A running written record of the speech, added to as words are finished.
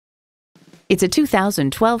It's a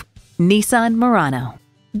 2012 Nissan Murano.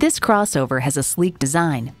 This crossover has a sleek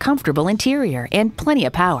design, comfortable interior, and plenty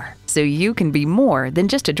of power, so you can be more than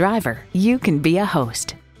just a driver. You can be a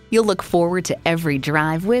host. You'll look forward to every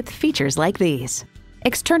drive with features like these: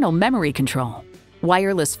 external memory control,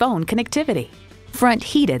 wireless phone connectivity, front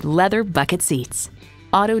heated leather bucket seats,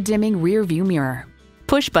 auto-dimming rear view mirror,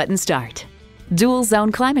 push-button start, dual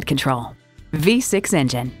zone climate control, V6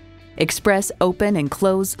 engine, express open and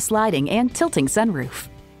close sliding and tilting sunroof,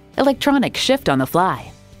 electronic shift on the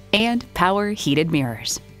fly, and power heated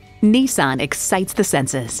mirrors. Nissan excites the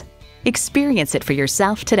senses. Experience it for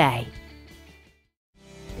yourself today.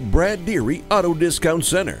 Brad Deery Auto Discount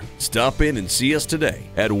Center. Stop in and see us today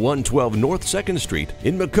at 112 North 2nd Street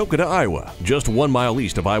in Maquoketa, Iowa, just 1 mile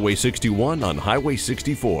east of Highway 61 on Highway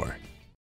 64.